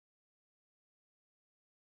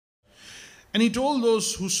And he told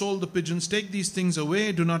those who sold the pigeons, take these things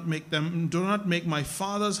away, do not make my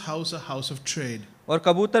father's house a house of trade. और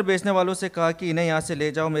कबूतर बेचने वालों से कहा कि इन्हें यहाँ से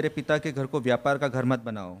ले जाओ, मेरे पिता के घर को व्यापार का घर मत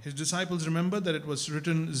बनाओ। His disciples remembered that it was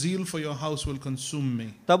written, zeal for your house will consume me.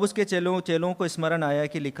 तब उसके चेलों को स्मरण आया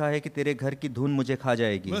कि लिखा है कि तेरे घर की धून मुझे खा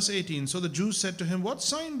जाएगी। Verse 18, so the Jews said to him, what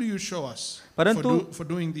sign do you show us for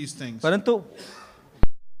doing these things? परंतु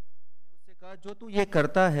जो तू ये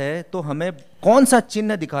करता है तो हमें कौन सा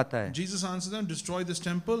चिन्ह दिखाता है? Jesus answered them, destroy this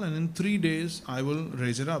temple and in 3 days I will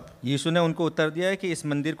raise it up. यीशु ने उनको उत्तर दिया है कि इस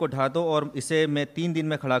मंदिर को ढा दो और इसे मैं 3 दिन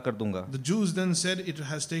में खड़ा कर दूंगा। The Jews then said, it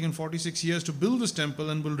has taken 46 years to build this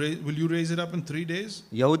temple and will you raise it up in 3 days?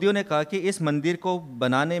 यहूदियों ने कहा कि इस मंदिर को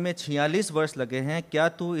बनाने में 46 वर्ष लगे हैं, क्या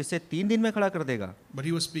तू इसे 3 दिन में खड़ा कर देगा? But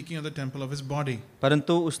he was speaking of the temple of his body.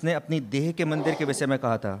 परंतु उसने अपनी देह के मंदिर के विषय में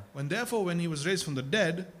कहा था। When he was raised from the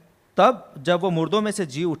dead, तब जब वो मुर्दों में से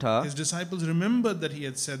जी उठा, his disciples remembered that he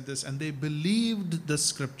had said this and they believed the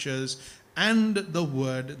scriptures and the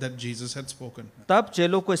word that Jesus had spoken. तब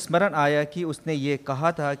चेलों को स्मरण आया कि उसने ये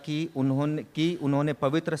कहा था कि उन्होंने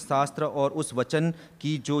पवित्र शास्त्र और उस वचन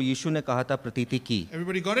की जो यीशु ने कहा था प्रतीति की।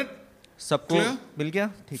 Everybody got it? सबको मिल गया?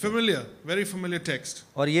 ठीक है। Familiar, very familiar text.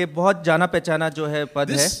 और ये बहुत जाना पहचाना जो है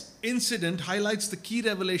पद है। This incident highlights some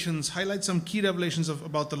key revelations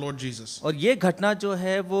about the Lord Jesus. और ये घटना जो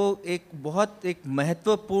है वो एक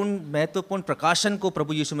महत्वपूर्ण प्रकाशन को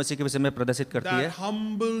प्रभु यीशु मसीह के विषय में प्रदर्शित करती है। That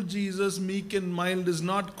humble Jesus, meek and mild, is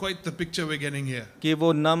not quite the picture we're getting here. कि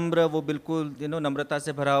वो नम्र, वो बिल्कुल नम्रता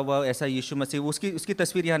से भरा हुआ ऐसा यीशु मसीह, उसकी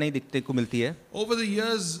तस्वीर यहाँ नहीं दिखने को मिलती है। Over the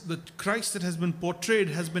years, the Christ that has been portrayed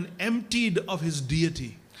has been emptied of his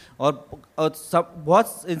deity. और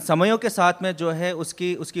बहुत समयों के साथ में जो है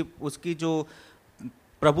उसकी जो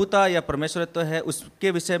प्रभुता या परमेश्वरत्व है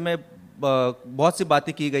उसके विषय में बहुत सी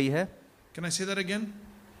बातें की गई है। Can I say that again?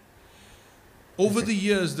 Over the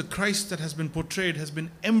years, the Christ that has been portrayed has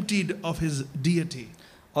been emptied of his deity.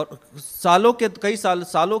 और कई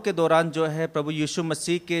सालों के दौरान जो है प्रभु यीशु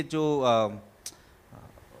मसीह के जो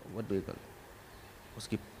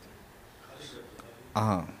उसकी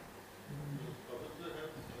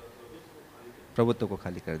प्रभुत्व को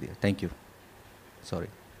खाली कर दिया। Thank you, sorry.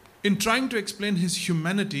 In trying to explain his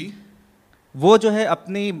humanity, वो जो है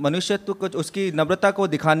अपनी मनुष्यत्व को, उसकी नम्रता को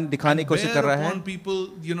दिखाने की कोशिश कर रहा है। upon people,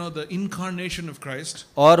 the incarnation of Christ,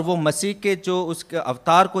 और वो मसीह के जो उसके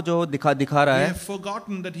अवतार को जो दिखा रहा they है। have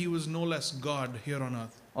forgotten that he was no less God here on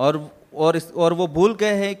earth. और वो भूल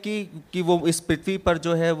गए हैं कि वो इस पृथ्वी पर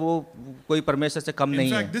जो है वो कोई परमेश्वर से कम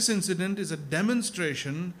नहीं है। In fact, this incident is a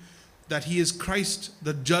demonstration that he is Christ,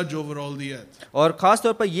 the judge over all the earth. और खास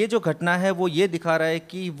तौर पर ये जो घटना है वो ये दिखा रहा है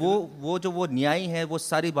कि वो न्यायी है वो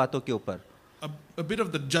सारी बातों के ऊपर। A bit of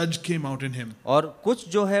the judge came out in him. और कुछ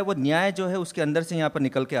जो है वो न्याय जो है उसके अंदर से यहाँ पर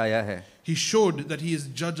निकल के आया है। He showed that he is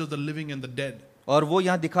judge of the living and the dead. और वो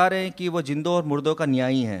यहाँ दिखा रहे हैं कि वो जिंदों और मुर्दों का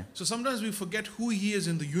न्यायी है। So sometimes we forget who he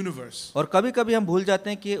is in the universe. और कभी-कभी हम भूल जाते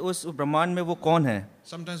हैं कि उस ब्रह्मांड में वो कौन है।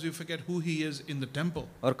 Sometimes we forget who he is in the temple.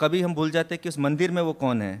 और कभी हम भूल जाते हैं कि उस मंदिर में वो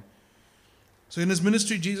कौन है। So in his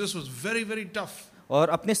ministry, Jesus was very, very tough. और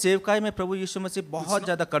अपने सेवकाई में प्रभु यीशु मसीह बहुत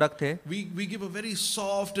ज्यादा कड़क थे। We give a very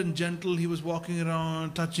soft and gentle. He was walking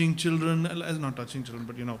around, touching children, not touching children,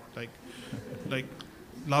 but like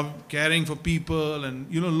love, caring for people,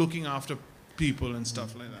 and looking after people and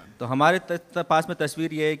stuff like that. तो हमारे पास में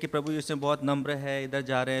तस्वीर ये है कि प्रभु यीशु बहुत नम्र है, इधर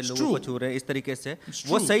जा रहे हैं, लोगों को छू रहे हैं, इस तरीके से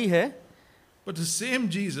वो सही है। But the same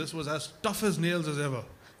Jesus was as tough as nails as ever.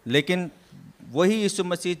 लेकिन वही यीशु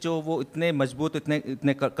मसीह जो वो इतने मजबूत,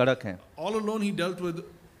 इतने कड़क हैं। All alone he dealt with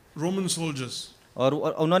Roman soldiers. और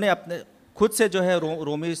उन्होंने अपने खुद से जो है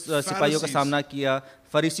रोमी सिपाहियों का सामना किया,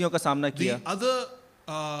 फरीसियों का सामना किया।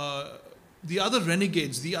 The other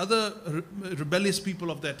renegades, the other rebellious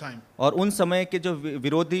people of their time. और उन समय के जो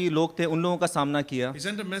विरोधी लोग थे उन लोगों का सामना किया। He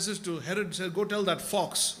sent a message to Herod, said, "Go tell that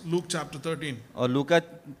fox." Luke chapter 13. और लूका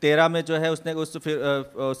 13 में जो है उसने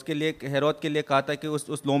उसके लिए हेरोद के लिए कहा था कि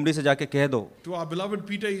उस लोमड़ी से जाके कह दो। To our beloved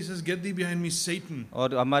Peter, he says, "Get thee behind me, Satan."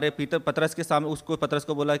 और हमारे पतरस के सामने पतरस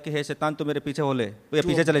को बोला कि हे शैतान तू मेरे पीछे हो ले, तू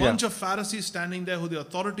पीछे चले जा। To a bunch of Pharisees standing there, who the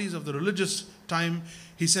authorities of the religious time,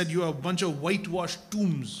 he said, "You are a bunch of whitewashed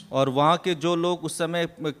tombs." और वहाँ के जो लोग उस समय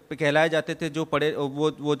कहलाए जाते थे, जो पढ़े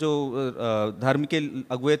वो जो धर्म के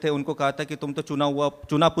अगुए थे, उनको कहा था कि तुम तो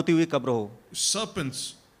चुना पुती हुई कब्र हो, serpents,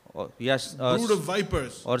 या brood of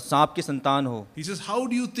vipers, और सांप की संतान हो। He says, "How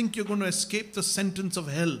do you think you're going to escape the sentence of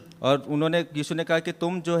hell?" और यीशु ने कहा कि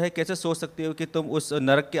तुम जो है कैसे सोच सकते हो कि तुम उस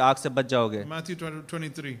नरक की आग से बच जाओगे। Matthew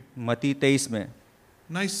 23. मत्ती 23 में।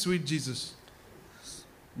 Nice sweet Jesus.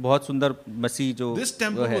 बहुत सुंदर मसीह जो This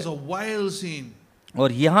temple was a wild scene.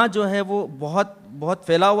 और यहाँ जो है वो बहुत बहुत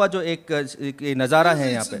फैला हुआ जो एक नज़ारा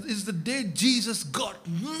है यहाँ पे। It's the day Jesus got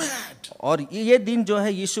mad. और ये दिन जो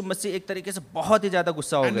है यीशु मसीह एक तरीके से बहुत ही ज़्यादा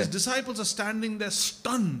गुस्सा हो And his गए, disciples are standing there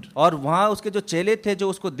stunned. और वहाँ उसके जो चेले थे जो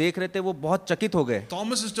उसको देख रहे थे वो बहुत चकित हो गए।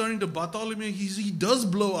 Thomas is turning to Bartholomew. He does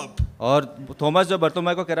blow up. और थॉमस जो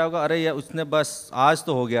बरतुल्मै को कह रहा होगा, अरे यार उसने बस आज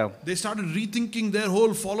तो हो गया। They started rethinking their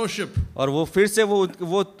whole fellowship. और वो फिर से वो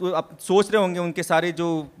अब सोच रहे होंगे उनके सारे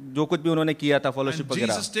जो कुछ भी उन्होंने किया था फellowship And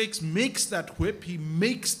वगैरह। Jesus makes that whip. He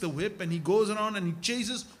makes the whip and he goes around and he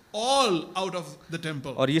chases all out of the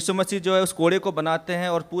temple. और यीशु मसीह जो है उस कोड़े को बनाते हैं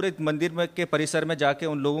और पूरे मंदिर में के परिसर में जाके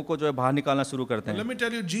उन लोगों को जो है बाहर निकालना शुरू करते हैं। Let me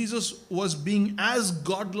tell you, Jesus was being as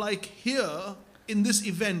godlike here in this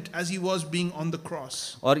event as he was being on the cross.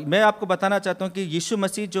 और मैं आपको बताना चाहता हूँ कि यीशु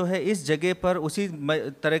मसीह जो है इस जगह पर उसी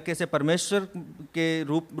तरीके से परमेश्वर के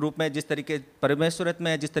रूप में जिस तरीके परमेश्वरत्व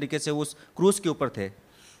में जिस तरीके से उस क्रूस के ऊपर थे।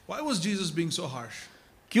 Why was Jesus being so harsh?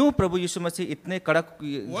 क्यों प्रभु यीशु मसीह इतने कड़क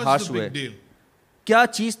What's हार्श the हुए? big deal? क्या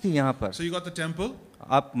चीज थी यहाँ पर? So you got the temple,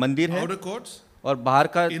 आप मंदिर है outer courts, और बाहर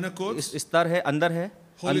का inner courts, स्तर है, अंदर है,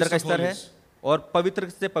 अंदर का of स्तर है, holies. और पवित्र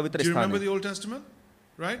से पवित्र Do you स्थान remember है। the Old Testament?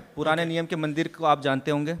 Right? पुराने नियम के मंदिर को आप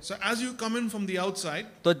जानते होंगे। So as you come in from the outside,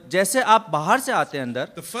 तो जैसे आप बाहर से आते हैं अंदर,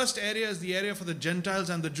 the first area is the area for the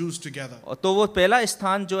Gentiles and the Jews together. तो वो पहला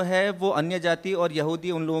स्थान जो है वो अन्य जाति और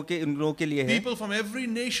यहूदी उन लोगों के लिए है। People from every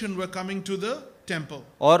nation were coming to the temple.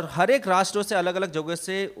 और हर एक राष्ट्रों से अलग अलग जगह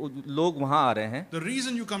से लोग वहाँ आ रहे हैं। The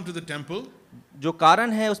reason you come to the temple जो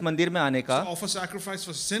कारण है उस मंदिर में आने is का, to offer sacrifice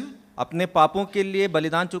for sin, अपने पापों के लिए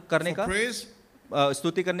बलिदान करने for का, praise,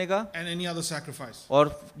 स्तुति करने का, and any other sacrifice. और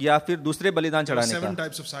या फिर दूसरे बलिदान There are चढ़ाने 7 का।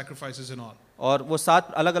 types of sacrifices in all. और वो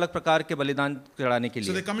 7 अलग अलग प्रकार के बलिदान चढ़ाने के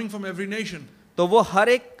So they're लिए। coming from every nation. तो वो हर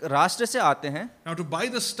एक राष्ट्र से आते हैं। Now to buy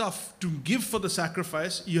the stuff to give for the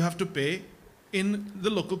sacrifice, you have to pay in the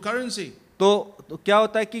local currency. तो क्या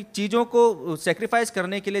होता है कि चीज़ों को सेक्रीफाइस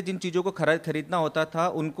करने के लिए जिन चीज़ों को खरीदना होता था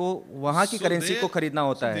उनको वहाँ की करेंसी को खरीदना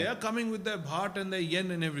होता They है। are coming with their baht and their yen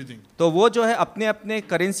and everything. तो वो जो है अपने अपने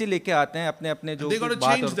करेंसी लेके आते हैं, अपने अपने जो They gotta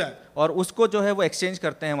बात change that. और उसको जो है वो एक्सचेंज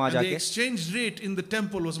करते हैं वहाँ And the जाके। exchange rate in the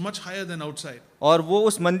temple was much higher than outside. और वो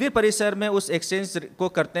उस मंदिर परिसर में उस एक्सचेंज को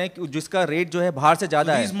करते हैं कि जिसका रेट जो है बाहर से So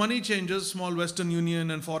ज़्यादा these है। money changers, small Western Union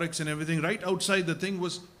and Forex and everything, right outside the thing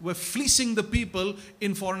were fleecing the people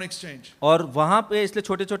in foreign exchange. और वहाँ पे इसलिए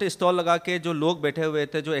छोटे छोटे स्टॉल लगा के जो लोग बैठे हुए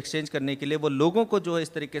थे जो एक्सचेंज करने के लिए, वो लोगों को जो है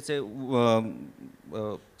इस तरीके से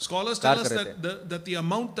Scholars tell us कर रहे that the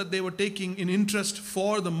amount that they were taking in interest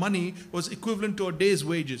for the money was equivalent to a day's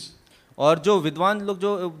wages. और जो विद्वान लोग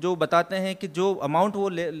जो बताते हैं कि जो अमाउंट वो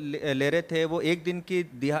ले रहे थे वो एक दिन की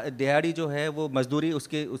दिहाड़ी जो है वो मजदूरी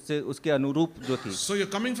उसके अनुरूप जो थी। So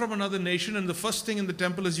you're coming from another nation and the first thing in the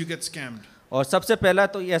temple is you get scammed. और सबसे पहला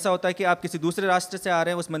तो ऐसा होता है कि आप किसी दूसरे राष्ट्र से आ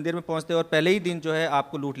रहे हैं, उस मंदिर में पहुंचते हैं और पहले ही दिन जो है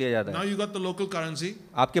आपको लूट लिया जाता Now है। you got the local currency.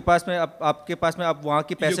 आपके पास में अब वहाँ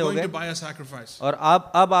की You're पैसे हो going to गए buy a sacrifice. और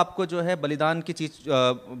अब आपको जो है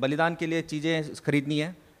बलिदान के लिए चीजें खरीदनी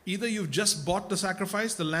है। Either you've just bought the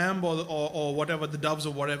sacrifice, the lamb or whatever, the doves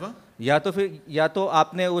or whatever, या तो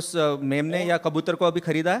आपने उस मेमने या कबूतर को अभी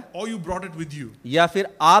खरीदा है, or you brought it with you. या फिर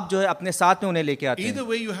आप जो है अपने साथ में उन्हें लेके आते हैं। Either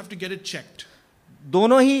way, you have to get it checked.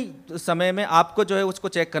 दोनों ही समय में आपको जो है उसको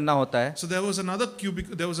चेक करना होता है। So there was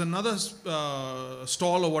another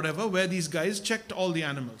stall or whatever where these guys checked all the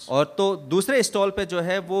animals. और तो दूसरे स्टॉल पे जो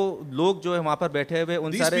है वो लोग जो है वहाँ पर बैठे हुए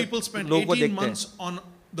उन These सारे people spent लोगों को 18 देखते हैं। months on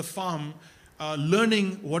the farm learning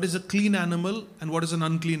what is a clean animal and what is an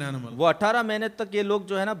unclean animal. वो 18 महीने तक ये लोग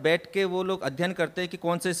जो है ना बैठ के वो लोग अध्ययन करते हैं कि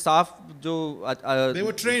कौन से साफ जो They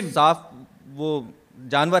were trained. साफ वो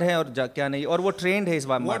जानवर हैं और क्या नहीं, और वो ट्रेंड है इस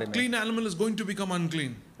बारे What में, clean animal is going to become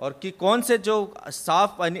unclean? और कि कौन से जो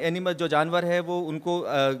साफ एनिमल जो जानवर है वो उनको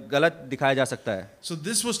गलत दिखाया जा सकता है। So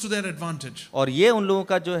this was to their advantage. और ये उन लोगों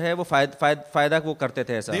का जो है वो फायदा वो करते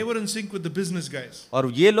थे ऐसा। They were in sync with the business guys. और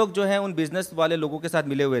ये लोग जो है उन बिजनेस वाले लोगों के साथ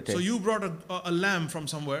मिले हुए थे। So you brought a lamb from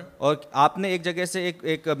somewhere. और आपने एक जगह से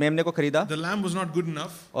एक मेमने को खरीदा, The lamb was not good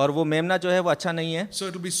enough. और वो मेमना जो है वो अच्छा नहीं है, So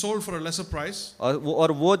it will be sold for a lesser price.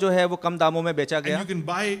 और वो जो है वो कम दामों में बेचा And गया, you can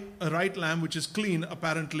buy a right lamb which is clean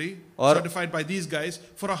apparently, और- certified by these guys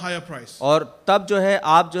for a higher price. और तब जो है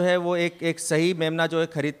आप जो है वो एक सही मेमना जो है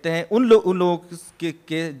खरीदते हैं उन लोगों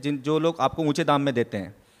के जो लोग आपको ऊंचे दाम में देते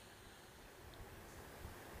हैं।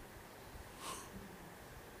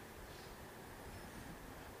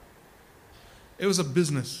 It was a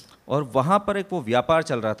business. और वहां पर एक वो व्यापार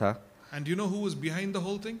चल रहा था। And do you know who was behind the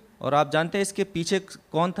whole thing? और आप जानते हैं इसके पीछे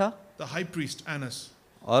कौन था? The high priest, Annas.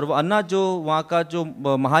 और वो अन्ना जो वहाँ का जो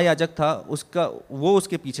महायाजक था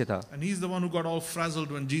उसके पीछे था। And he's the one who got all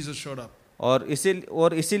frazzled when Jesus showed up. और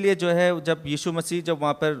इसीलिए जो है जब यीशु मसीह जब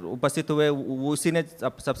वहाँ पर उपस्थित हुए वो उसी ने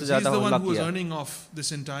सबसे He's ज़्यादा the one हमला who was किया earning off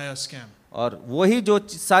this entire scam. और वही जो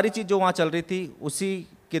सारी चीज़ जो वहाँ चल रही थी उसी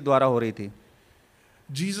के द्वारा हो रही थी।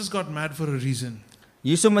 Jesus got mad for a reason.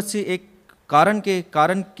 यीशु मसीह एक कारण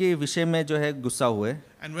के विषय में जो है गुस्सा हुए।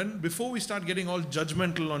 And before we start getting all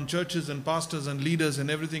judgmental on churches and pastors and leaders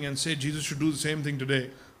and everything and say Jesus should do the same thing today,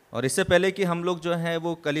 और इससे पहले कि हम लोग जो है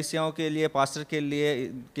वो कलीसियाओं के लिए पास्टर के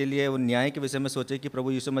लिए वो न्याय के विषय में सोचे कि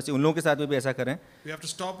प्रभु यीशु मसीह उन लोगों के साथ में भी ऐसा करें, we have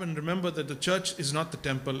to stop and remember that the church is not the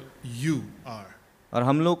temple, you are. और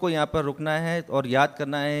हम लोग को यहाँ पर रुकना है और याद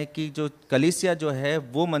करना है कि जो कलीसिया जो है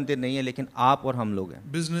वो मंदिर नहीं है लेकिन आप और हम लोग हैं।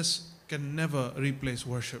 Business can never replace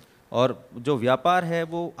worship. और जो व्यापार है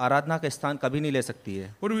वो आराधना का स्थान कभी नहीं ले सकती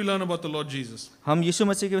है। What do we learn about the Lord Jesus? हम यीशु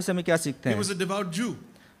मसीह के विषय में क्या सीखते He हैं was a devout Jew.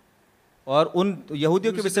 और उन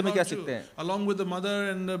यहूदियों He के was a विषय में क्या devout Jew. सीखते हैं? Along with the mother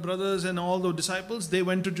and the brothers and all the disciples, they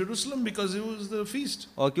went to Jerusalem because it was the feast.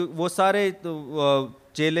 और क्यों वो सारे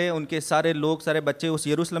चेले उनके सारे लोग सारे बच्चे उस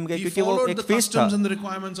यरूशलेम गए He क्योंकि वो followed एक the फीस्ट था customs and the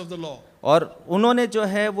requirements of the law. और उन्होंने जो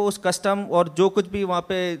है वो उस कस्टम और जो कुछ भी वहाँ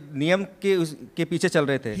पे नियम के पीछे चल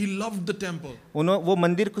रहे थे। He loved the temple. वो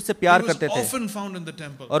मंदिर से He प्यार was करते थे often found in the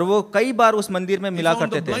temple. और वो कई बार उस मंदिर में He मिला found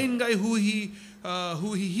करते the थे blind guy who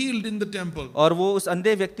he healed in the temple. और वो उस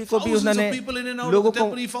अंधे व्यक्ति को भी Thousands उन्होंने of people in and out of लोगों the को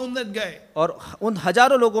temple, he found that guy. और उन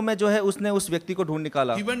हजारों लोगों में जो है उसने उस व्यक्ति को ढूंढ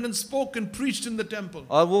निकाला He went and spoke and preached in the temple.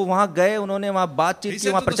 और वो वहाँ गए उन्होंने वहाँ He बातचीत की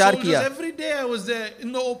said वहाँ to the प्रचार soldiers, किया। every day I was there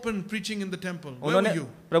in the open preaching in the temple. Where were उन्होंने you?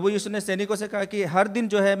 प्रभु यीशु ने सैनिकों से कहा कि हर दिन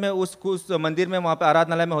जो है मैं उस मंदिर में वहाँ पे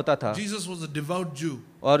आराधनालय में होता था। Jesus was a devout Jew.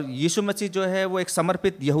 और यीशु मसीह जो है वो एक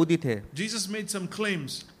समर्पित यहूदी थे। Jesus made some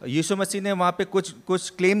claims. यीशु मसीह ने वहाँ पे कुछ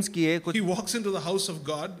क्लेम्स किए कुछ He walks into the house of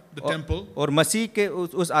God, the temple, और मसीह के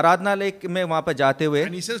उस आराधनालय में वहाँ पे जाते हुए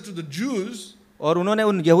and he says to the Jews, और उन्होंने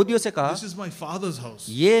उन यहूदियों से कहा this is my father's house.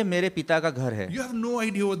 ये मेरे पिता का घर है। You have no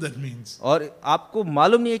idea what that means. और आपको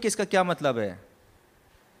मालूम नहीं है कि इसका क्या मतलब है।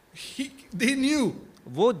 They knew.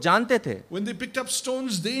 वो जानते थे। When they picked up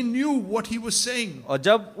stones, they knew what he was saying. और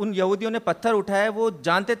जब उन यहूदियों ने पत्थर उठाए वो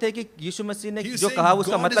जानते थे कि यीशु मसीह ने He was जो saying, कहा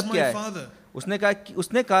उसका God is मतलब my क्या है। father.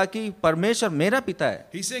 उसने कहा कि परमेश्वर मेरा पिता है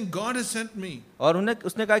He's saying God has sent me. और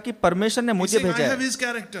उसने कहा कि परमेश्वर ने He's मुझे saying I भेजा have है his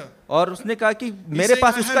character. और उसने कहा कि मेरे saying,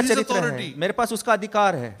 पास I उसका have his चरित्र है, authority. मेरे पास उसका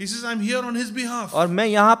अधिकार है He says I'm here on his behalf. और मैं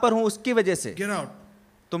यहाँ पर हूँ उसकी वजह से। Get out.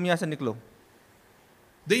 तुम यहाँ से निकलो।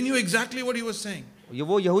 They knew exactly what he was saying.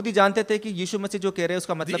 वो यहूदी जानते थे कि यीशु मसीह जो कह रहे हैं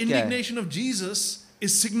उसका The मतलब क्या है। indignation of Jesus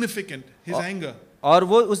is significant. His anger. और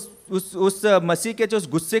वो उस मसीह के जो उस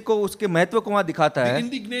गुस्से को उसके महत्व को वहाँ दिखाता The है।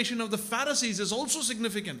 indignation of the Pharisees is also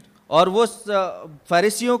significant. और वो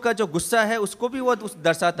फरीसियों का जो गुस्सा है उसको भी वो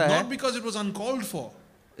दर्शाता है। Not because it was uncalled for,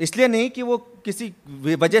 इसलिए नहीं कि वो किसी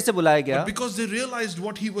वजह से बुलाया गया, but because they realized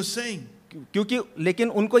what he was saying. क्योंकि लेकिन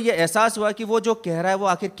उनको ये एहसास हुआ कि वो जो कह रहा है वो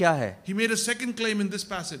आखिर क्या है। He made a second claim in this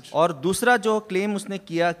passage. और दूसरा जो क्लेम उसने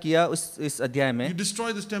किया इस अध्याय में You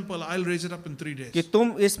destroy this temple, I'll raise it up in 3 days. कि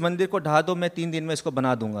तुम इस मंदिर को ढा दो मैं 3 दिन में इसको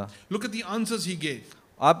बना दूंगा। Look at the answers he gave.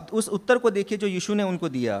 आप उस उत्तर को देखिए जो यीशु ने उनको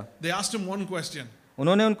दिया। They asked him one question.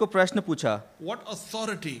 उन्होंने उनको प्रश्न पूछा What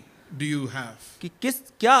authority do you have? कि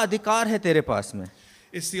क्या अधिकार है तेरे पास में।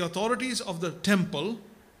 It's the authorities of the temple.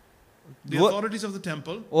 The वो- authorities of the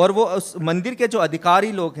temple और वो उस मंदिर के जो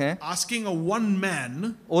अधिकारी लोग हैं asking a one man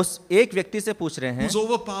उस एक व्यक्ति से पूछ रहे हैं who's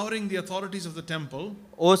overpowering the authorities of the temple,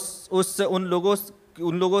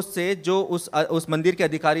 उन लोगों से जो उस मंदिर के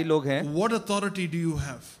अधिकारी लोग हैं what authority do you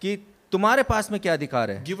have? कि तुम्हारे पास में क्या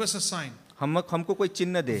अधिकार है। Give us a sign. हमको कोई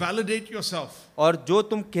चिन्ह दे Validate yourself. और जो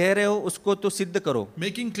तुम कह रहे हो उसको तो सिद्ध करो।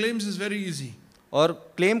 Making claims is very easy. और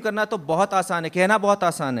क्लेम करना तो बहुत आसान है, कहना बहुत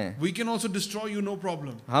आसान है। We can also destroy you, no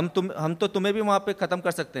problem. हम तो तुम्हें भी वहां पे खत्म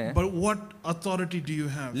कर सकते हैं, But what authority do you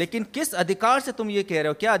have? लेकिन किस अधिकार से तुम ये कह रहे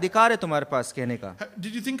हो, क्या अधिकार है तुम्हारे पास कहने का।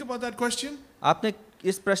 Did you think about that question? आपने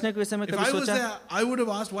इस प्रश्न के विषय में If कभी I was सोचा। there, I would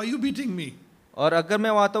have asked, why are you beating me? और अगर मैं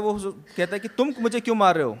वहां तो वो कहता है कि तुम मुझे क्यों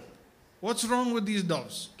मार रहे हो, What's wrong with these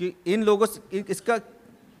doves? कि इन लोगों से इसका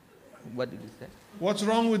what did he say? What's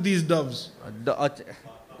wrong with these doves?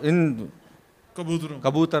 In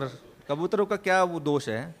Kabutarun. कबूतरों का क्या वो दोष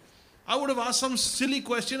है। I would have asked some silly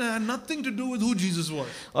question and had nothing to do with who Jesus was.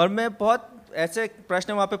 और मैं बहुत ऐसे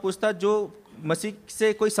प्रश्न वहां पे पूछता जो मसीह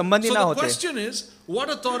से कोई संबंध ही So ना the होते। question is, with what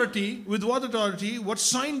authority, what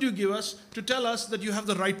sign do you give us to tell us that you have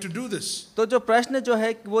the right to do this? तो जो प्रश्न जो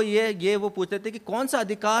है वो ये वो पूछते थे कि कौन सा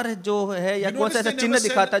अधिकार है जो है या You कौन सा notice ऐसा they चिन्ह never said-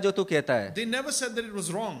 दिखाता है जो तू कहता है। They never said that it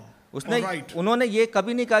was wrong or उसने right. उन्होंने ये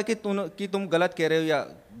कभी नहीं कहा कि तुम गलत कह रहे हो या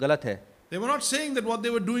गलत है। They were not saying that what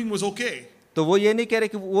they were doing was okay. तो वो ये नहीं कह रहे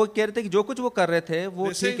कि वो कह रहे थे कि जो कुछ वो कर रहे थे वो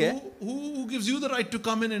They're saying, ठीक है, who gives you the right to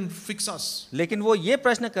come in and fix us? लेकिन वो ये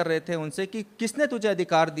प्रश्न कर रहे थे उनसे कि किसने तुझे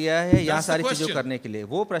अधिकार दिया है यहाँ That's the सारी चीजों question. करने के लिए,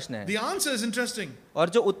 वो प्रश्न है। The answer is interesting. और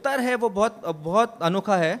जो उत्तर है वो बहुत बहुत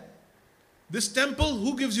अनोखा है। This temple,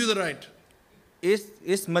 who gives you the right?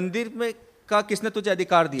 इस मंदिर में का किसने तुझे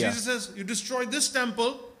अधिकार दिया? Jesus says, you destroy this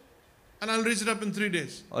temple and I'll raise it up in 3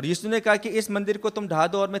 days. और यीशु ने कहा कि इस मंदिर को तुम ढा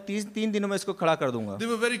दो और मैं 3 दिनों में इसको खड़ा कर दूंगा। They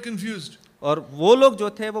were very confused. और वो लोग जो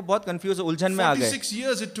थे वो बहुत कंफ्यूज, उलझन में आ गए। 46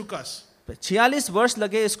 years it took us. 46 वर्ष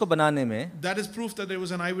लगे इसको बनाने में। That is proof that there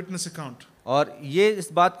was an eyewitness account. और ये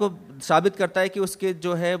इस बात को साबित करता है कि उसके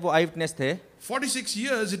जो है वो आई विटनेस थे। 46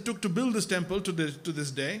 years it took to build this temple to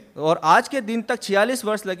this day. और आज के दिन तक 46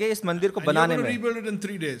 वर्ष लगे इस मंदिर को And you're बनाने going to में, rebuild it in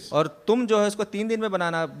 3 days. और तुम जो है उसको 3 दिन में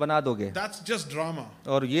बना दोगे। That's just drama.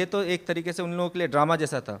 और ये तो एक तरीके से उन लोगों के लिए ड्रामा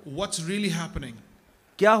जैसा था। What's really happening?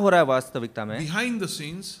 क्या हो रहा है वास्तविकता में? Behind the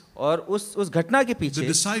scenes, और उस घटना के the पीछे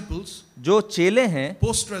disciples, जो चेले हैं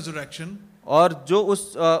post-resurrection, और जो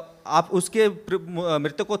आप उसके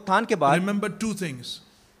मृतकोत्थान के बाद remembered 2 things.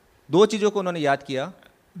 2 चीजों को उन्होंने याद किया।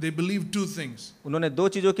 They believed 2 things. उन्होंने 2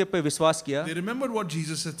 चीजों के पे विश्वास किया। They remembered what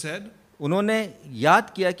Jesus had said. उन्होंने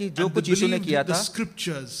याद किया कि जो And they कुछ यीशु ने believed किया the था।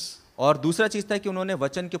 scriptures. और दूसरा चीज था कि उन्होंने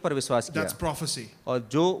वचन के ऊपर विश्वास किया, That's prophecy. और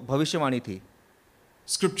जो भविष्यवाणी थी,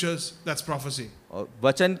 Scriptures, that's prophecy. और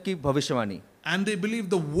वचन की भविष्यवाणी, And they believed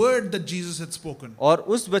the word that Jesus had spoken. और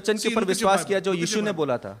उस वचन See, के ऊपर look at your विश्वास Bible. किया जो Look at यीशु your ने Bible.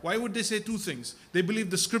 बोला था। Why would they say 2 things? They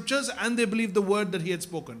believed the scriptures and they believed the word that he had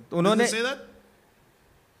spoken. तो उन्होंने- Did they say that?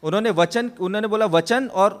 उन्होंने बोला वचन,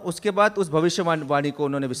 और उसके बाद उस भविष्यवाणी को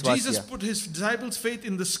उन्होंने विश्वास Jesus किया। put his disciples' faith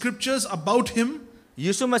in the scriptures about him,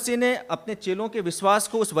 यीशु मसीह ने अपने चेलों के विश्वास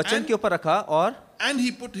को उस वचन And- के ऊपर रखा, and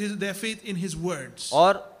he put their faith in his words.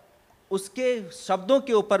 और उसके शब्दों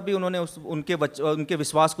के ऊपर भी उन्होंने उनके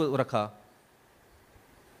विश्वास को रखा।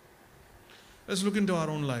 Let's look into our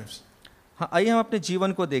own lives. हाँ, आइए हम अपने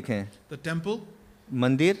जीवन को देखें, The temple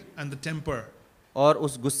मंदिर and the temper. और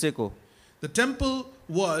उस गुस्से को। The temple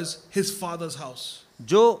was his father's house,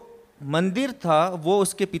 जो मंदिर था वो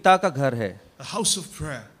उसके पिता का घर है, a house of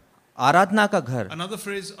prayer. आराधना का घर।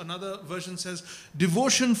 Another version says,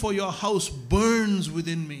 devotion for your house burns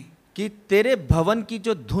within me. कि तेरे भवन की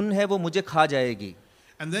जो धुन है वो मुझे खा जाएगी।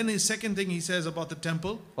 And then his second thing he says about the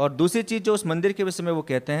temple और दूसरी चीज जो उस मंदिर के विषय में वो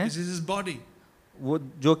कहते हैं, is his body. वो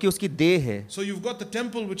जो कि उसकी देह है। So you've got the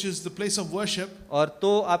temple, which is the place of worship, और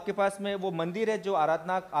तो आपके पास में वो मंदिर है जो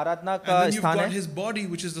आराधना and का then you've स्थान got है, his body,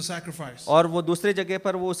 which is the sacrifice. और वो दूसरे जगह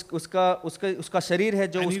पर वो उसका शरीर है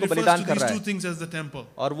जो And he उसको refers बलिदान to कर these रहा 2 है। things as the temple.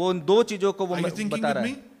 और वो उन 2 चीजों को वो Are you thinking बता with रहा me?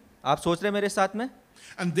 है। आप सोच रहे हैं मेरे साथ में?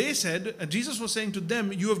 And they said, and Jesus was saying to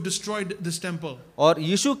them, you have destroyed this temple. और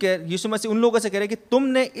यीशु मसीह उन लोगों से कह रहे हैं कि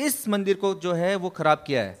तुमने इस मंदिर को जो है वो खराब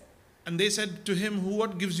किया है। And they said to him,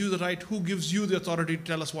 what gives you the right? Who gives you the authority to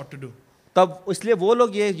tell us what to do? तब इसलिए वो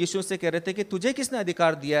लोग ये यीशु से कह रहे थे कि तुझे किसने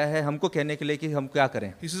अधिकार दिया है हमको कहने के लिए कि हम क्या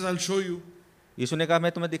करें? He says, I'll show you. यीशु ने कहा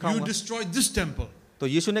मैं तुम्हें You दिखाऊंगा। destroyed this temple. तो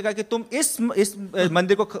यीशु ने कहा कि तुम इस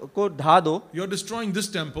मंदिर को ढा दो, You're destroying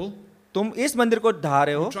this temple. तुम इस मंदिर को ढा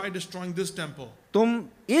रहे हो, Try destroying this temple. तुम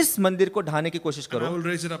इस मंदिर को ढाने की कोशिश And I करो, will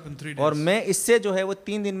raise it up in 3 और days. मैं इससे जो है वो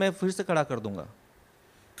 3 दिन में फिर से खड़ा कर दूंगा।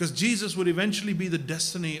 Because Jesus would eventually be the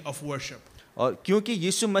destiny of worship. और क्योंकि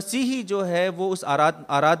यीशु मसीह ही जो है वो उस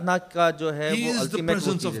आराधना का जो है He वो is the अल्टीमेट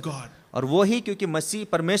presence चीज of है, God. और वो ही क्योंकि मसीह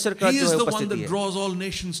परमेश्वर का He जो is है the one उपस्थिति that है, draws all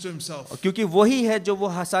nations to himself. और क्योंकि वही है जो वो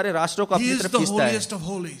सारे राष्ट्रों को He अपनी is तरफ the खींचता है, holiest of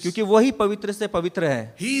holies. क्योंकि वही पवित्र से पवित्र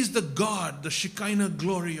है, He is the God, the Shekinah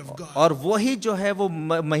glory of God. और वही जो है वो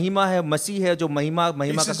महिमा है, मसीह है जो महिमा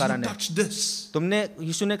He का says, कारण you है। touch this तुमने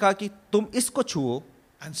यीशु ने कहा कि तुम इसको छुओ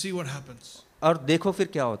and see what happens. और देखो फिर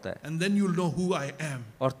क्या होता है, And then you'll know who I am,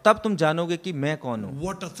 और तब तुम जानोगे कि मैं कौन हूँ,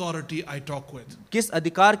 what authority I talk with. किस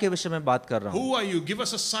अधिकार के विषय में बात कर रहा हूँ। Who are you? Give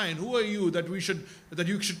us a sign. Who are you that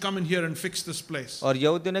you should come in here and fix this place? और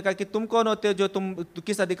यहूदियों ने कहा कि तुम कौन होते हो जो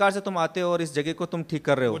किस अधिकार से तुम आते हो और इस जगह को तुम ठीक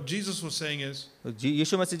कर रहे हो। What Jesus was saying is,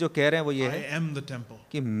 यीशु मसीह जो कह रहे हैं वो ये I है am the temple.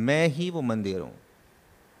 कि मैं ही वो मंदिर हूँ।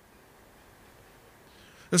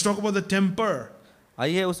 Let's talk about the temper.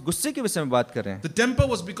 आइए उस गुस्से के विषय में बात कर रहे हैं। The temper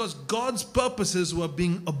was because God's purposes were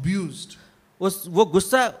being abused. वो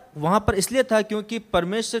गुस्सा वहां पर इसलिए था क्योंकि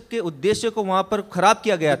परमेश्वर के उद्देश्य को वहां पर खराब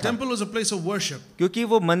किया गया The था, temple was a place of worship. क्योंकि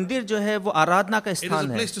वो मंदिर जो है वो आराधना का It is a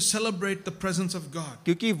स्थान है, place to celebrate the presence of God.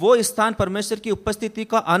 क्योंकि वो स्थान परमेश्वर की उपस्थिति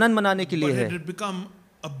का आनंद मनाने के But लिए it है। had become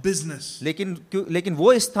a business. लेकिन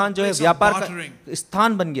वो स्थान जो है Place of व्यापार bartering. का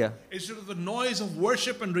स्थान बन गया, Instead of the noise of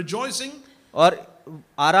worship and rejoicing, और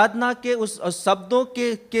आराधना के उस शब्दों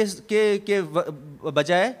के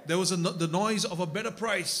बजाय there was the noise of a better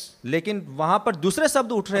price, लेकिन वहां पर दूसरे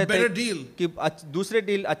शब्द उठ रहे a better थे deal. कि दूसरे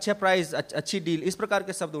डील, अच्छा प्राइस, अच्छी डील, इस प्रकार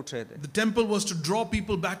के शब्द उठ रहे थे। The temple was to draw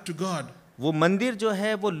people back to God. वो मंदिर जो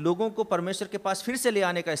है वो लोगों को परमेश्वर के पास फिर से ले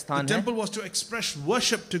आने का The स्थान है। temple was to express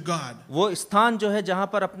worship to God. वो स्थान जो है जहां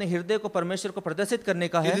पर अपने हृदय को परमेश्वर को प्रदर्शित करने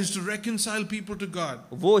का है। It is to reconcile people to God.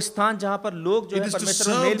 वो स्थान जहां पर लोग जो It है is to परमेश्वर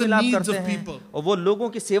में serve मेल the मिलाप needs करते of हैं people. और वो लोगों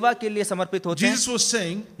की सेवा के लिए समर्पित होते हैं। Jesus was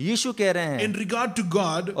saying, यीशु कह रहे हैं in regard to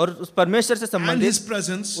God और उस परमेश्वर से and His संबंधित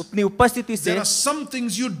presence, अपनी उपस्थिति से there are some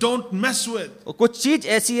things you don't mess with. कुछ चीज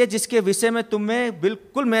ऐसी है जिसके विषय में तुम्हें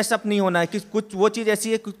बिल्कुल मैसअप नहीं होना है कि कुछ वो चीज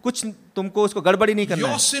ऐसी है कि कुछ तुमको उसको गड़बड़ी नहीं करना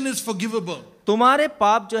Your है। sin is forgivable. तुम्हारे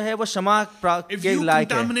पाप जो है वो क्षमा If के you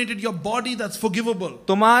लायक है। contaminated your body, that's forgivable.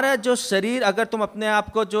 तुम्हारा जो शरीर अगर तुम अपने आप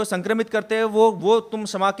को जो संक्रमित करते हो वो तुम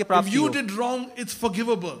क्षमा के If प्राप्त you हो। did wrong, it's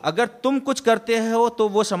forgivable. अगर तुम कुछ करते हो तो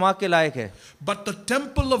वो क्षमा के लायक है। But the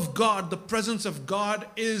temple of God, the presence of God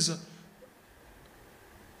is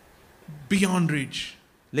beyond reach.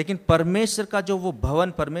 लेकिन परमेश्वर का जो वो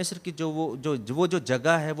भवन, परमेश्वर की जो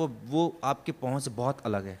जगह है वो आपके पहुंच से बहुत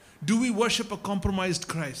अलग है। Do we worship a compromised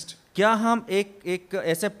Christ? क्या हम एक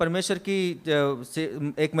ऐसे परमेश्वर की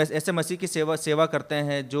एक ऐसे मसीह की सेवा करते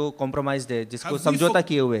हैं जो कॉम्प्रोमाइज्ड है, जिसको समझौता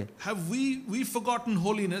किए हुए? Have we forgotten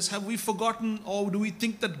holiness? Have we forgotten, or do we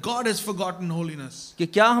think that God has forgotten holiness? कि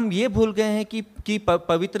क्या हम ये भूल गए हैं कि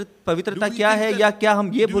पवित्रता क्या है, या क्या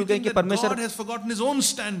हम ये भूल गए कि परमेश्वर God has forgotten His own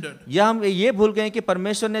standard? या हम ये भूल गए कि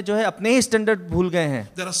परमेश्वर ने जो है अपने ही स्टैंडर्ड भूल गए हैं?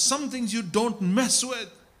 There are some things you don't mess with.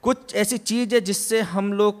 कुछ ऐसी चीज है जिससे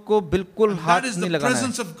हम लोग को बिल्कुल हाथ That is नहीं the लगाना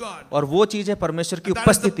presence है, of God. और वो चीज है परमेश्वर की That is the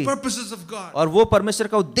उपस्थिति, purposes of God. और वो परमेश्वर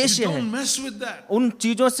का You उद्देश्य है। don't mess with that. उन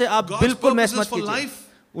चीजों से आप God's बिल्कुल मैच purposes मत for कीजिए। life,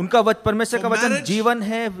 उनका परमेश्वर का for वचन marriage, जीवन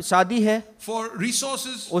है, शादी है, for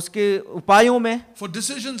resources, उसके उपायों में, for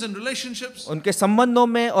decisions and relationships. उनके संबंधों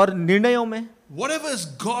में और निर्णयों में। Whatever is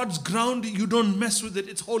God's ground, you don't mess with it.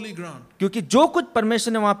 It's holy ground. क्योंकि जो कुछ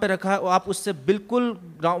परमेश्वर ने वहां पे रखा है आप उससे बिल्कुल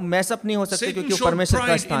मैसअप नहीं हो सकते, Satan क्योंकि वो showed परमेश्वर का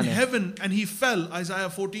pride in स्थान है। heaven and he fell. Isaiah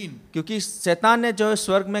 14. क्योंकि शैतान ने जो है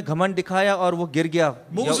स्वर्ग में घमंड दिखाया और वो गिर गया।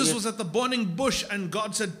 Moses was at the burning bush and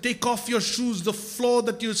God said, "Take off your shoes. The floor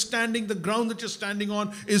that you're standing, the ground that you're standing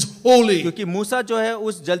on is holy." क्योंकि मूसा जो है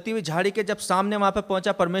उस जलती हुई झाड़ी के जब सामने वहां पे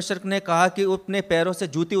पहुंचा, परमेश्वर ने कहा कि अपने पैरों से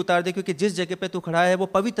जूती उतार दे, क्योंकि जिस जगह पे तू खड़ा है वो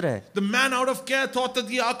पवित्र है। The man out of care thought that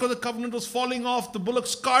the ark of the covenant was falling off the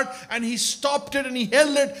bullock's cart, and he stopped it and he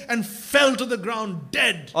held it and fell to the ground dead.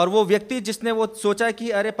 और वो व्यक्ति जिसने वो सोचा कि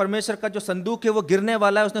अरे परमेश्वर का जो संदूक है वो गिरने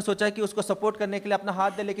वाला है, उसने सोचा कि उसको सपोर्ट करने के लिए अपना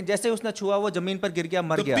हाथ दे, लेकिन जैसे ही उसने छुआ वो जमीन पर गिर गया,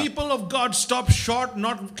 मर The गया। people of God stopped short,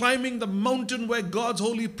 not climbing the mountain where God's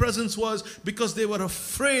holy presence was, because they were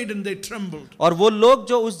afraid and they trembled. और वो लोग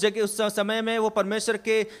जो उस जगह उस समय में वो परमेश्वर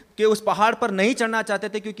के उस पहाड़ पर नहीं चढ़ना चाहते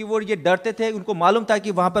थे, क्योंकि वो ये डरते थे, उनको मालूम था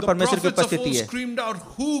कि वहां पर The परमेश्वर की prophets of उपस्थिति old है। screamed out,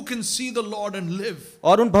 "Who can see the Lord and live?"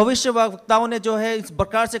 और उन भविष्यवक्ताओं ने जो है इस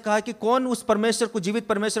प्रकार से कहा कि कौन उस परमेश्वर को, जीवित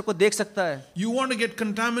परमेश्वर को देख सकता है? You want to get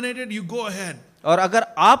contaminated? You go ahead. और अगर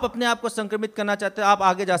आप अपने आप को संक्रमित करना चाहते हैं, आप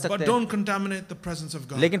आगे जा But सकते हैं, don't contaminate the presence of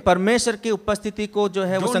God. लेकिन परमेश्वर की उपस्थिति को जो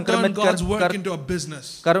है वो Don't turn संक्रमित God's work into a business.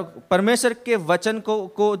 परमेश्वर के वचन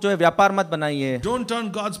को जो है व्यापार मत बनाइए। Don't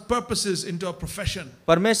turn God's purposes into a profession.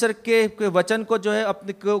 परमेश्वर के वचन को जो है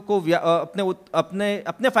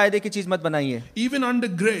अपने फायदे की चीज मत बनाइए। Even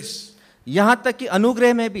under grace, यहाँ तक कि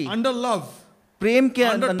अनुग्रह में भी, under love, प्रेम के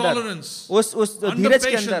under अंदर, tolerance, उस under धीरज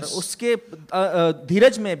के अंदर, patience, उसके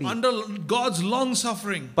धीरज में भी, under God's long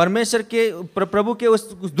suffering, परमेश्वर के प्रभु के उस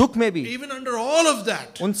दुख में भी, even under all of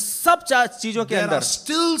that, उन सब चीजों के there अंदर are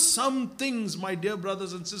still some things, my dear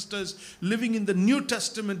brothers and sisters, living in the New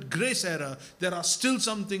Testament grace era, there are still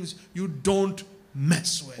some things you don't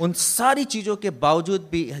mess with. उन सारी चीजों के बावजूद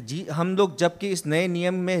भी हम लोग जबकि इस नए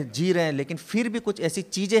नियम में जी रहे हैं, लेकिन फिर भी कुछ ऐसी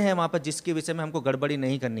चीजें हैं वहां पर जिसके विषय में हमको गड़बड़ी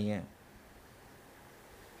नहीं करनी है।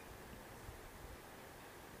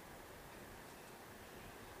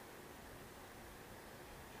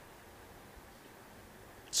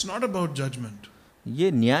 It's not about judgment. ये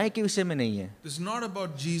न्याय के विषय में नहीं है। It's not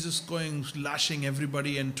about Jesus going lashing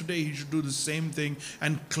everybody and today he should do the same thing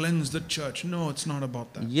and cleanse the church. No, it's not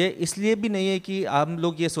about that. ये इसलिए भी नहीं है कि हम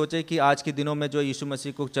लोग ये सोचे कि आज के दिनों में जो यीशु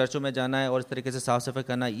मसीह को चर्चों में जाना है और इस तरीके से साफ सफाई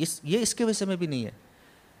करना है, ये इसके विषय में भी नहीं है।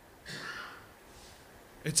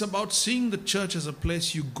 It's about seeing the church as a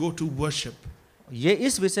place you go to worship. ये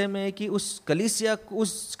इस विषय में है कि उस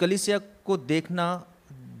कलीसिया को देखना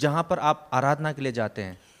जहां पर आप आराधना के लिए जाते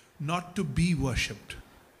हैं, Not to be worshipped.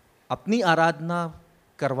 अपनी आराधना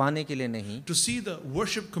करवाने के लिए नहीं, To see the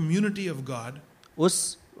worship community of God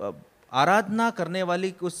उस आराधना करने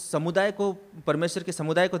वाली उस समुदाय को, परमेश्वर के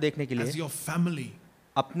समुदाय को देखने के as लिए your family,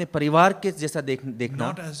 अपने परिवार के जैसा देखना,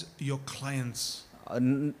 not as your clients,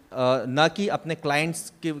 ना कि अपने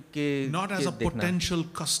क्लाइंट्स के not as a देखना, potential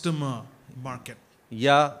customer market.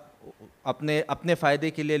 या अपने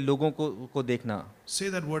फायदे के लिए लोगों को देखना. Say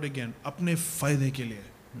that word again. अपने फायदे के लिए.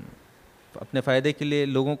 अपने फायदे के लिए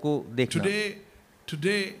लोगों को देखना.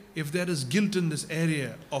 Today, if there is guilt in this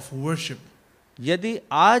area of worship, यदि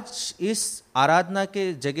आज इस आराधना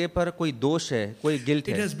के जगह पर कोई दोष है, कोई गिल्ट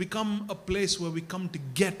it है, has become a place where we come to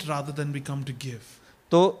get rather than we come to give.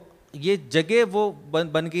 तो ये जगह वो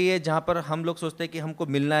बन गई है जहाँ पर हम लोग सोचते हैं कि हमको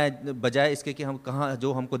मिलना है बजाय इसके कि हम कहाँ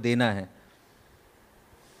जो हमको देना है.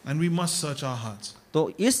 And we must search our hearts. तो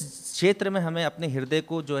इस क्षेत्र में हमें अपने हृदय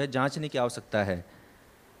को जो है जांचने की आवश्यकता है.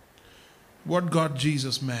 What got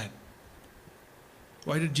Jesus mad?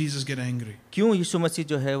 Why did Jesus get angry? क्यों यीशु मसीह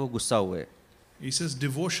जो है वो गुस्सा हुए? He says,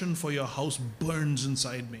 devotion for your house burns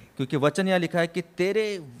inside me. क्योंकि वचन यहाँ लिखा है कि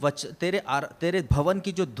तेरे भवन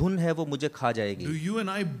की जो धुन है वो मुझे खा जाएगी. Do you and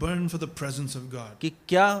I burn for the presence of God? कि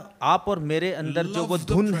क्या आप और मेरे अंदर जो वो Love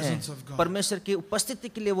the धुन है, presence of God. परमेश्वर की उपस्थिति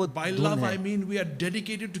के लिए वो By धुन love, है. I mean we are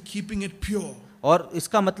dedicated to keeping it pure, और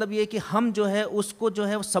इसका मतलब ये है कि हम जो है उसको जो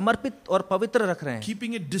है समर्पित और पवित्र रख रहे हैं,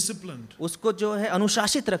 keeping it disciplined, उसको जो है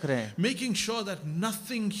अनुशासित रख रहे हैं, making sure that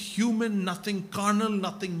nothing human, nothing carnal,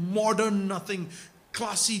 nothing modern, nothing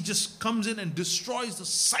classy just comes in and destroys the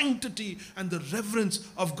sanctity and the reverence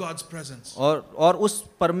of God's presence. और उस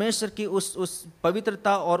परमेश्वर की उस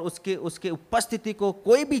पवित्रता और उसके उपस्थिति को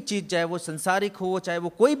कोई भी चीज, चाहे वो संसारिक हो, चाहे वो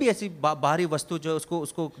कोई भी ऐसी बाहरी वस्तु जो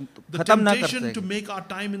उसको The खत्म ना कर temptation to सके. make our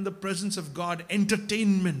time in the presence of God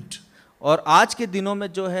entertainment, और आज के दिनों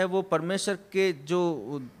में जो है वो परमेश्वर के जो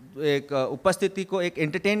एक उपस्थिति को एक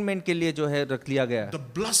एंटरटेनमेंट के लिए जो है रख लिया गया है. the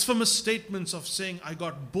blasphemous statements of saying, I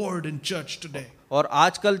got bored in church today. और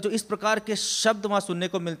आजकल जो इस प्रकार के शब्द वहाँ सुनने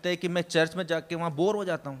को मिलते हैं कि मैं चर्च में जाके वहाँ बोर हो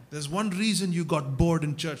जाता हूँ. There's one reason you got bored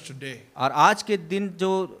in church today, और आज के दिन जो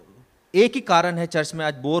एक ही कारण है चर्च में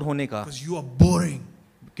आज बोर होने का, because you are boring.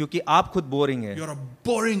 क्योंकि आप खुद बोरिंग है, You're a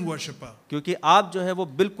boring worshiper. क्योंकि आप जो है वो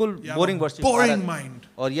बिल्कुल You have boring a worship, boring mind.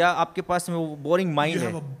 और या आपके पास में वो बोरिंग माइंड You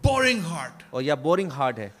have है, a boring heart. और या बोरिंग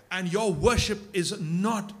हार्ट है. And your worship is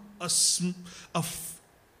not a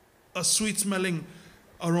sweet smelling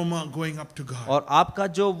aroma going up to God. और आपका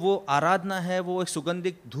जो वो आराधना है वो एक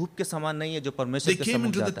सुगंधित धूप के समान नहीं है जो परमेश्वर They के came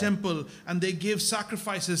सम्मुख into the जाता है. temple and they gave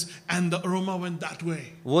sacrifices and the aroma went that way.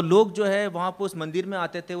 वो लोग जो है वहाँ पर उस मंदिर में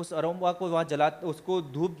आते थे, उस अरोमा को वहाँ जलाते, उसको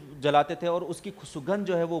धूप जलाते थे और उसकी सुगंध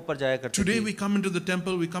जो है वो ऊपर जाया करती Today थी. we come into the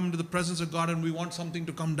temple, we come into the presence of God and we want something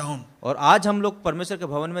to come down. और आज हम लोग परमेश्वर के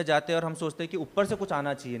भवन में जाते हैं और हम सोचते हैं कि ऊपर से कुछ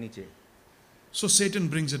आना चाहिए नीचे, So Satan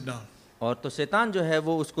brings it down. और तो शैतान जो है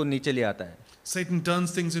वो उसको नीचे ले आता है. Satan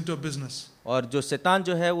turns things into a business. और जो शैतान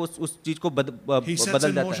जो है उस चीज को He sets बदल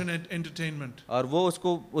in देता motion है entertainment और वो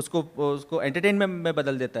उसको एंटरटेनमेंट में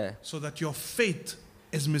बदल देता है, so that your faith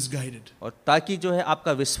is misguided. और ताकि जो है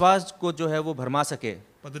आपका विश्वास को जो है वो भरमा सके.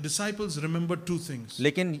 But the disciples remembered two things.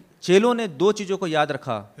 लेकिन चेलों ने दो चीजों को याद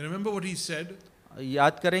रखा. They remember what he said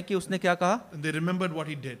याद करें कि उसने क्या कहा, and they remembered what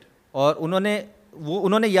he did. और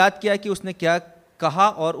उन्होंने याद किया कि उसने क्या कहा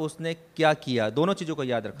और उसने क्या किया. दोनों चीजों को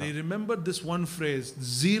याद रखा. They remembered this one phrase,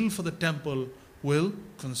 zeal for the temple will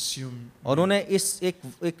consume. और उन्होंने इस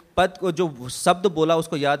एक पद को जो शब्द बोला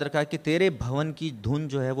उसको याद रखा कि तेरे भवन की धुन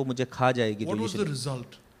जो है वो मुझे खा जाएगी. What जो was यीशु the ने,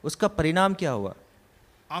 result? उसका परिणाम क्या हुआ?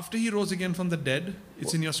 After he rose again from the dead,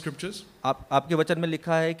 it's in your scriptures, आपके वचन में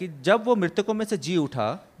लिखा है कि जब वो मृतकों में से जी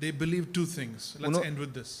उठा, they believed two things. Let's end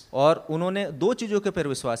with this. और उन्होंने दो चीजों के पर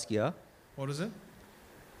विश्वास किया. What is it?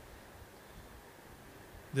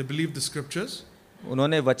 They believed the scriptures.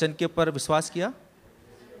 उन्होंने वचन के ऊपर विश्वास किया,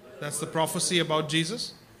 That's the prophecy about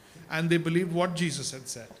Jesus. And they believed what Jesus had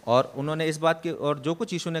said. और उन्होंने इस बात के और जो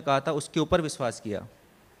कुछ यीशु ने कहा था उसके ऊपर विश्वास किया.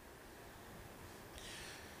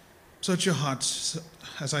 Search your hearts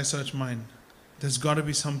as I search mine. There's got to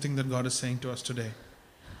be something that God is saying to us today.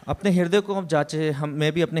 अपने हृदय को हम जांचे.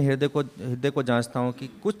 मैं भी अपने हृदय को जांचता हूँ कि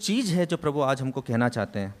कुछ चीज है जो प्रभु आज हमको कहना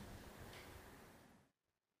चाहते हैं.